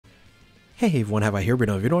Hey everyone, have I here been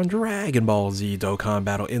a video on Dragon Ball Z Dokkan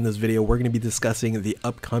Battle. In this video, we're going to be discussing the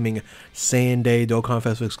upcoming Saiyan Day Dokkan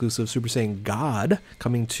Festival exclusive Super Saiyan God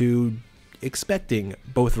coming to expecting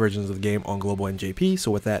both versions of the game on Global NJP. So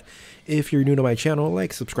with that, if you're new to my channel,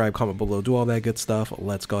 like, subscribe, comment below, do all that good stuff.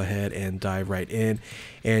 Let's go ahead and dive right in.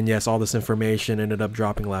 And yes, all this information ended up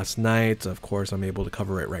dropping last night. Of course, I'm able to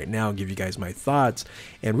cover it right now, give you guys my thoughts,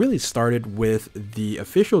 and really started with the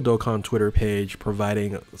official Dokkan Twitter page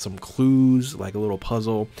providing some clues, like a little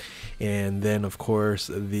puzzle. And then, of course,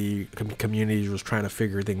 the community was trying to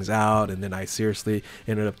figure things out. And then I seriously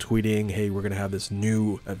ended up tweeting, hey, we're going to have this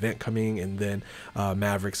new event coming. And then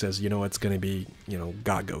Maverick says, you know, it's going to be, you know,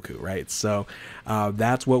 God Goku, right? So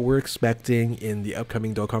that's what we're expecting in the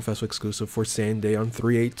upcoming Dokkan Festival exclusive for Saiyan Day on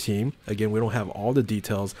 3/18. Again, we don't have all the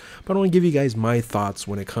details, but I want to give you guys my thoughts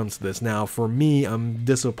when it comes to this. Now, for me, I'm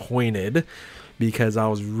disappointed because I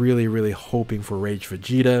was really hoping for Rage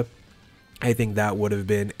Vegeta. I think that would have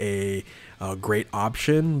been a great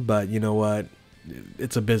option, but you know what?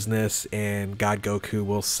 It's a business, and God Goku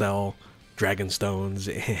will sell Dragon Stones,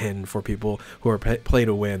 and for people who are play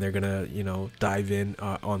to win, they're gonna, you know, dive in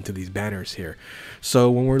onto these banners here. So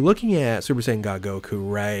when we're looking at Super Saiyan God Goku,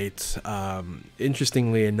 right?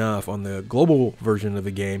 Interestingly enough, on the global version of the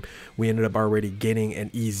game, we ended up already getting an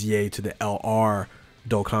EZA to the LR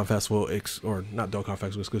Dokkan Festival, or not Dokkan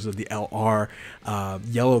Festival exclusive, the LR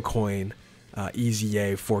Yellow Coin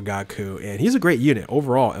EZA for Goku, and he's a great unit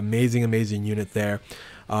overall. Amazing unit there.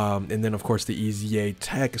 And then of course the EZA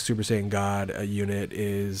Tech Super Saiyan God unit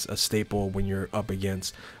is a staple when you're up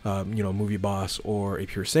against you know, Movie Boss or a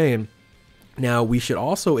Pure Saiyan. Now we should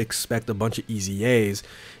also expect a bunch of EZAs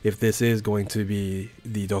if this is going to be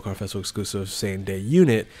the Dokkan Festival exclusive Saiyan Day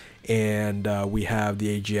unit, and we have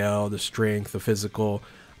the AGL, the Strength, the Physical,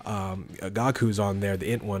 Gaku's on there,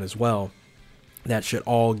 the Int one as well. That should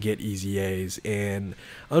all get EZAs, and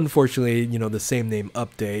unfortunately, you know, the same name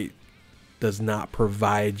update does not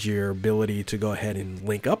provide your ability to go ahead and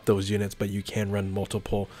link up those units, but you can run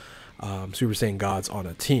multiple Super Saiyan Gods on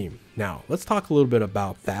a team. Now, let's talk a little bit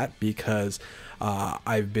about that, because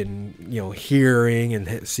I've been, you know, hearing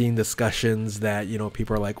and seeing discussions that, you know,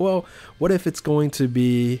 people are like, well, what if it's going to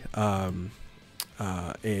be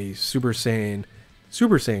a Super Saiyan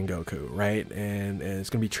Goku, right? And it's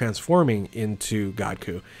going to be transforming into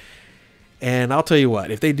Godku. And I'll tell you what,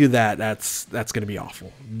 if they do that, that's going to be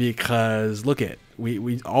awful, because look at,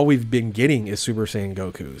 all we've been getting is Super Saiyan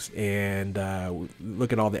Gokus, and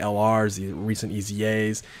look at all the LRs, the recent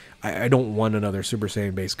EZAs. I don't want another Super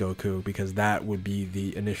Saiyan based Goku, because that would be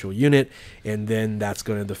the initial unit, and then that's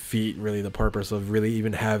going to defeat really the purpose of really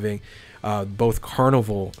even having both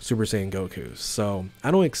Carnival Super Saiyan Gokus. So I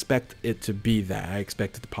don't expect it to be that. I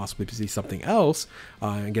expect it to possibly see something else.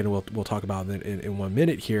 Again, we'll talk about it in 1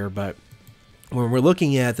 minute here, but when we're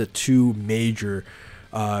looking at the two major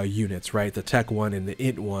units, right, the Tech one and the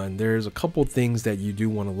Int one, there's a couple things that you do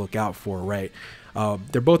want to look out for, right?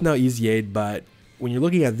 They're both now EZA'd, but when you're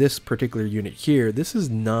looking at this particular unit here, this is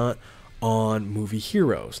not on Movie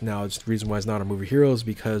Heroes. Now, it's the reason why it's not on Movie Heroes,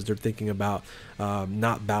 because they're thinking about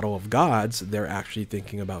not Battle of Gods, they're actually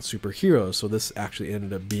thinking about superheroes. So this actually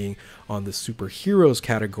ended up being on the superheroes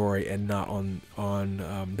category and not on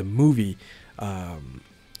the movie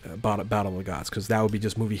Battle of the Gods, because that would be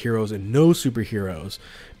just Movie Heroes and no superheroes,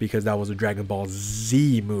 because that was a Dragon Ball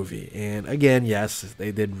Z movie. And again, yes,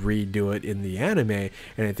 they did redo it in the anime, and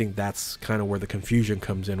I think that's kind of where the confusion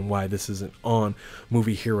comes in, why this isn't on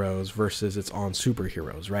Movie Heroes versus it's on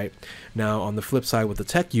superheroes, right? Now, on the flip side with the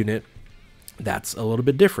Tech unit, that's a little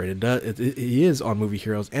bit different. It is on Movie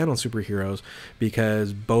Heroes and on superheroes,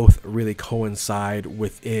 because both really coincide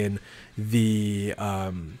within the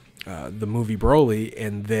movie Broly,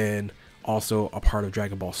 and then also a part of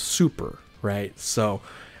Dragon Ball Super, right? So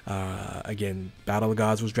again, Battle of the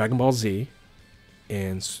Gods was Dragon Ball Z,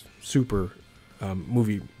 and Super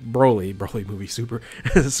movie Broly movie Super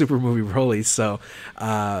Super movie Broly. So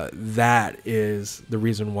that is the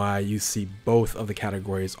reason why you see both of the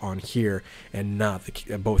categories on here and not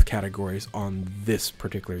both categories on this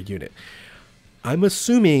particular unit. I'm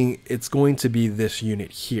assuming it's going to be this unit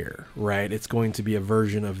here, right? It's going to be a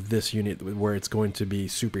version of this unit where it's going to be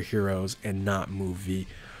superheroes and not movie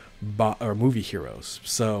heroes.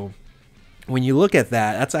 So when you look at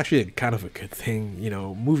that, that's actually kind of a good thing. You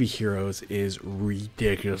know, Movie Heroes is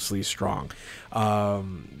ridiculously strong.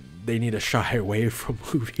 They need to shy away from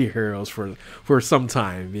Movie Heroes for some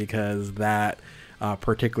time, because that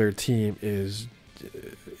particular team is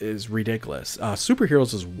ridiculous.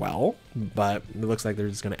 Superheroes as well, but it looks like they're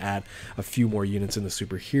just going to add a few more units in the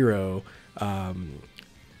superhero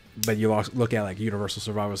but you also look at like Universal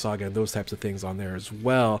Survival Saga and those types of things on there as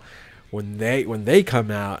well. When they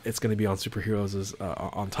come out, it's going to be on Superheroes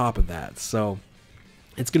on top of that. So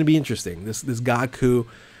it's going to be interesting. This Goku,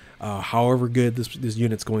 however good this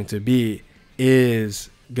unit's going to be, is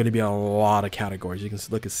going to be a lot of categories. You can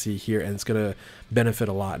look and see here, and it's going to benefit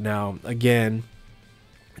a lot. Now, again,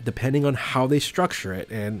 depending on how they structure it,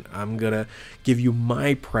 and I'm going to give you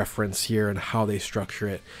my preference here and how they structure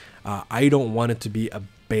it. I don't want it to be a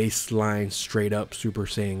baseline straight up Super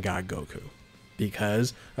Saiyan God Goku,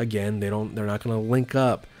 because again, they're not going to link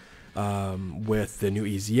up with the new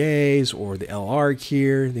EZAs or the LR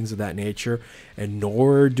here, things of that nature, and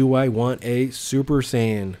nor do I want a Super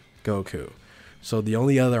Saiyan Goku. So the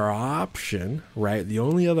only other option, right, the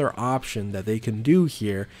only other option that they can do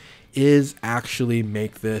here is actually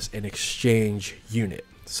make this an exchange unit.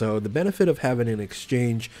 So the benefit of having an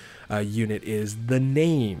exchange unit is the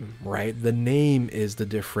name, right? The name is the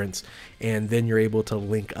difference, and then you're able to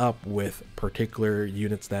link up with particular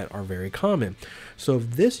units that are very common. So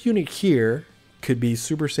if this unit here could be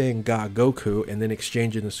Super Saiyan God Goku and then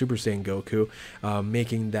exchange into Super Saiyan Goku,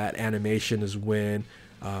 making that animation is when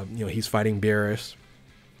he's fighting Beerus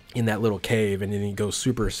in that little cave, and then he goes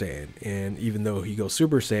Super Saiyan, and even though he goes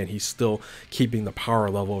Super Saiyan, he's still keeping the power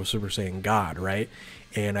level of Super Saiyan God, right?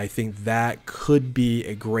 And I think that could be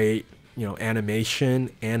a great animation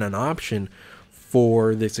and an option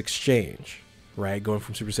for this exchange, right? Going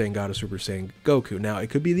from Super Saiyan God to Super Saiyan Goku. Now it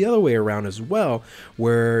could be the other way around as well,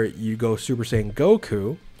 where you go Super Saiyan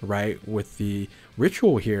Goku, right, with the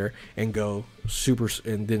ritual here, and go Super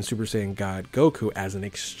Saiyan God Goku as an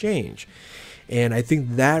exchange. And I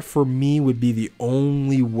think that for me would be the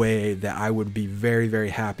only way that I would be very, very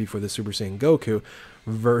happy for the Super Saiyan Goku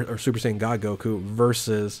or Super Saiyan God Goku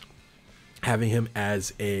versus having him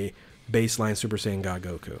as a baseline Super Saiyan God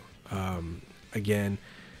Goku. Again,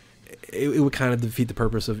 it would kind of defeat the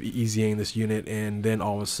purpose of EZAing this unit, and then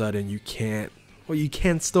all of a sudden you can't. Well, you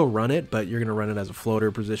can still run it, but you're going to run it as a floater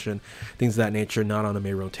position, things of that nature, not on a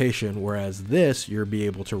main rotation. Whereas this, you'll be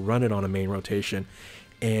able to run it on a main rotation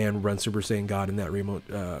and run Super Saiyan God in that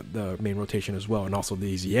the main rotation as well, and also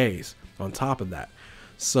the EZAs on top of that.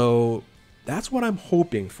 So that's what I'm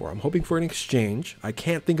hoping for. I'm hoping for an exchange. I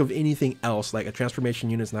can't think of anything else. Like a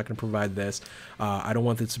transformation unit is not going to provide this. I don't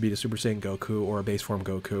want this to be the Super Saiyan Goku or a base form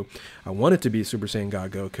Goku. I want it to be Super Saiyan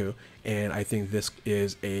God Goku, and I think this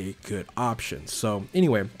is a good option. So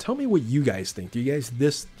anyway, tell me what you guys think. Do you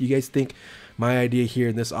guys think my idea here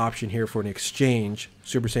and this option here for an exchange,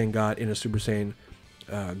 Super Saiyan God in a Super Saiyan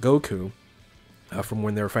Goku, from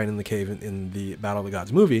when they were fighting in the cave in the Battle of the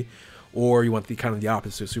Gods movie, or you want the kind of the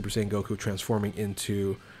opposite, Super Saiyan Goku transforming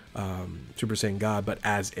into Super Saiyan God, but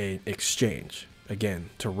as an exchange, again,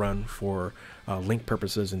 to run for link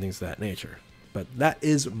purposes and things of that nature. But that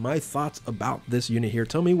is my thoughts about this unit here.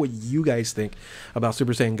 Tell me what you guys think about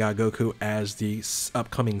Super Saiyan God Goku as the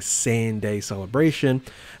upcoming Saiyan Day celebration.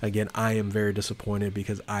 Again, I am very disappointed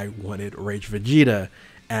because I wanted Rage Vegeta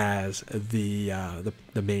as the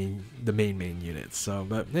main unit. So,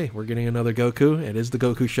 but hey, we're getting another Goku. It is the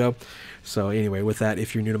Goku show. So anyway, with that,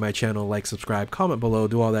 if you're new to my channel, like, subscribe, comment below,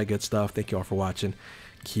 do all that good stuff. Thank you all for watching.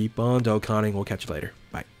 Keep on Dokkaning. We'll catch you later.